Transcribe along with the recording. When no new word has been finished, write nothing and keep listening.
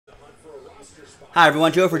Hi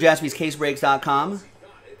everyone, Joe for JaspysCaseBreaks.com.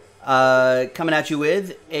 Coming at you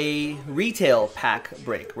with a retail pack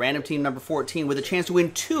break. Random team number 14 with a chance to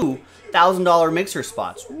win $2,000 mixer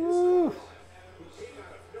spots. Woo.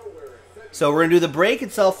 So we're going to do the break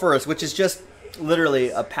itself first, which is just literally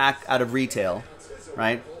a pack out of retail,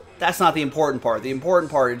 right? That's not the important part. The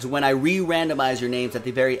important part is when I re-randomize your names at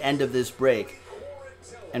the very end of this break,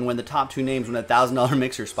 and when the top two names win a $1,000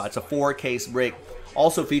 mixer spot. It's a 4-case break,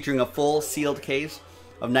 also featuring a full sealed case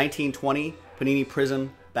of 1920 Panini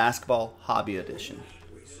Prizm Basketball Hobby Edition.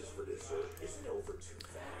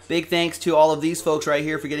 Big thanks to all of these folks right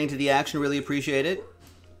here for getting to the action. Really appreciate it.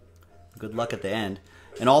 Good luck at the end.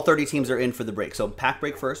 And all 30 teams are in for the break. So pack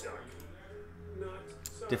break first.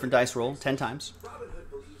 Different dice roll, 10 times.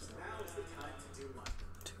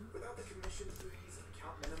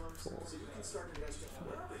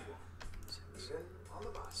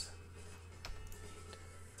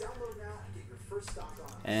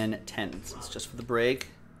 And 10s. It's just for the break.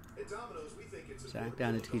 Zach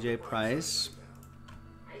down to TJ Price.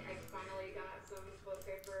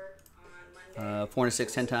 4 and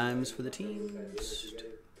 6, 10 times for the teams.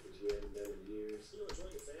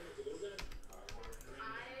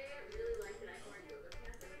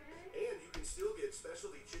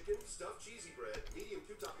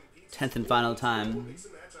 Tenth and final time.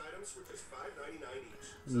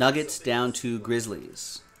 Nuggets down to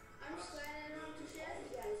Grizzlies.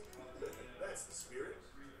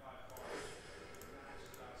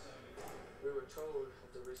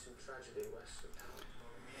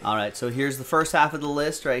 All right, so here's the first half of the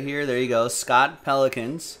list right here. There you go. Scott,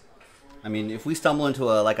 Pelicans. I mean, if we stumble into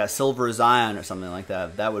like a silver Zion or something like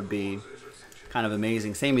that, that would be kind of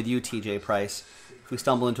amazing. Same with you, TJ Price. If we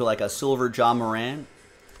stumble into like a silver Ja Morant,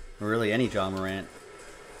 or really any Ja Morant,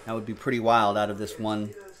 that would be pretty wild out of this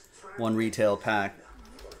one retail pack.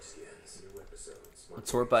 Let's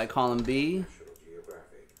sort by column B.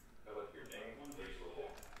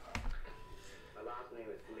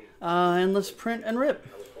 And let's print and rip.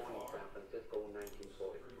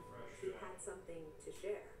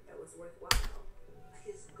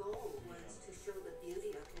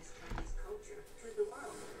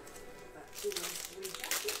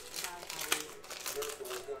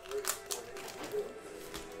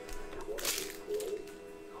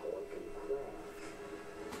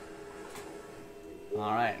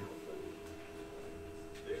 All right.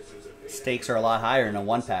 Stakes are a lot higher in a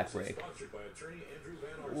one-pack break.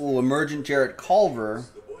 Ooh, emergent Jarrett Culver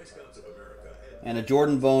and a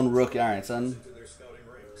Jordan Bone rookie. All right, son.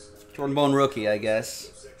 Jordan Bone rookie, I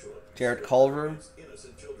guess. Jarrett Culver.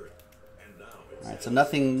 All right, so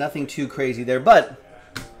nothing too crazy there. But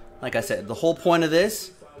like I said, the whole point of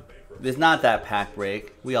this is not that pack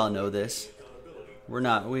break. We all know this.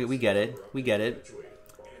 We get it. We get it.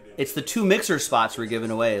 It's the 2 mixer spots we're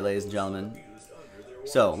giving away, ladies and gentlemen.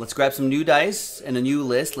 So let's grab some new dice and a new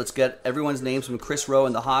list. Let's get everyone's names from Chris Rowe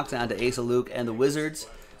and the Hawks down to Asa Luke and the Wizards.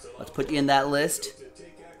 Let's put you in that list.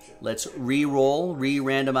 Let's re-roll,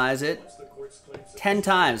 re-randomize it. 10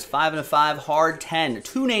 times, 5 and a 5, hard 10.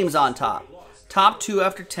 2 names on top. Top 2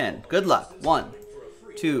 after 10. Good luck. 1,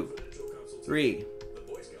 2, 3,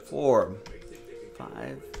 4,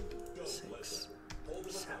 5, 6,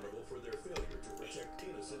 7,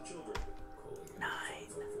 9.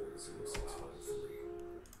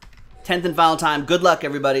 10th and final time. Good luck,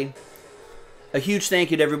 everybody. A huge thank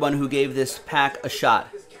you to everyone who gave this pack a shot.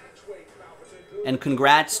 And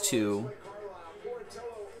congrats to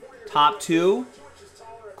top 2,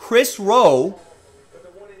 Chris Rowe,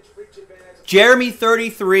 Jeremy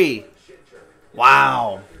 33.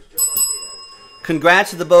 Wow. Congrats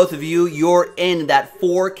to the both of you. You're in that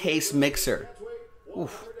 4-case mixer.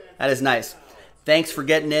 Oof, that is nice. Thanks for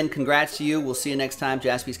getting in. Congrats to you. We'll see you next time.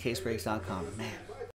 JaspysCaseBreaks.com. Man.